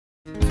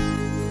Here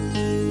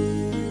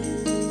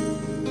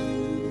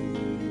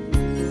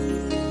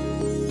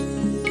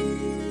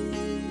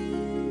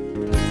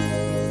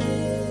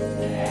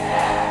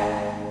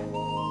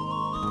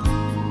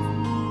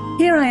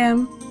I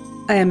am.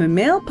 I am a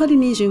male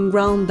Polynesian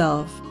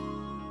ground-dove.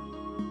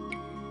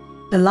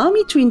 Allow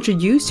me to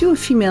introduce you a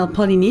female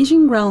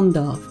Polynesian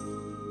ground-dove.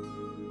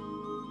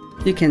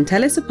 You can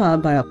tell us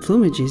apart by our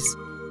plumages.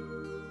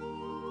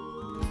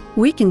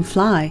 We can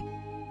fly,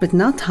 but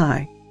not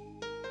high.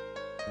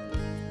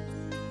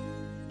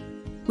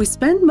 We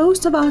spend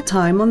most of our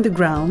time on the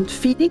ground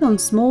feeding on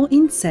small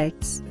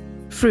insects,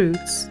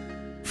 fruits,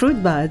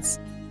 fruit buds,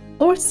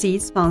 or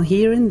seeds found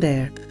here and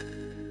there.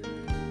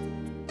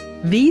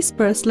 These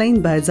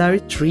purslane buds are a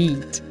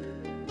treat.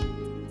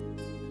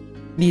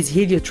 These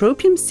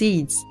heliotropium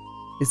seeds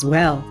as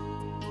well.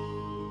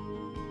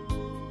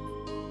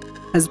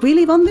 As we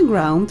live on the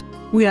ground,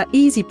 we are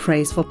easy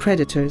prey for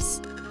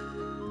predators.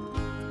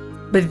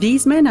 But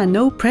these men are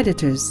no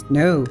predators,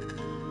 no.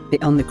 They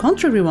on the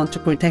contrary want to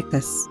protect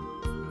us.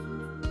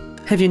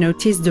 Have you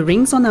noticed the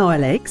rings on our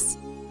legs?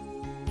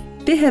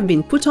 They have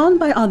been put on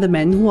by other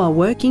men who are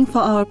working for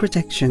our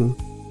protection.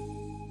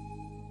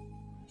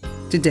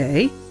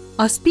 Today,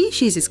 our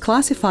species is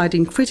classified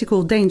in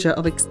critical danger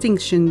of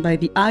extinction by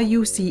the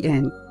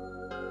IUCN.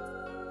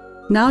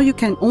 Now you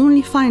can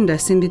only find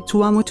us in the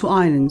Tuamotu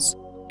Islands,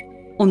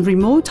 on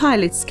remote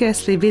islets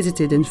scarcely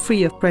visited and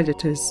free of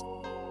predators.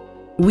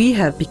 We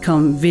have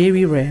become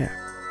very rare.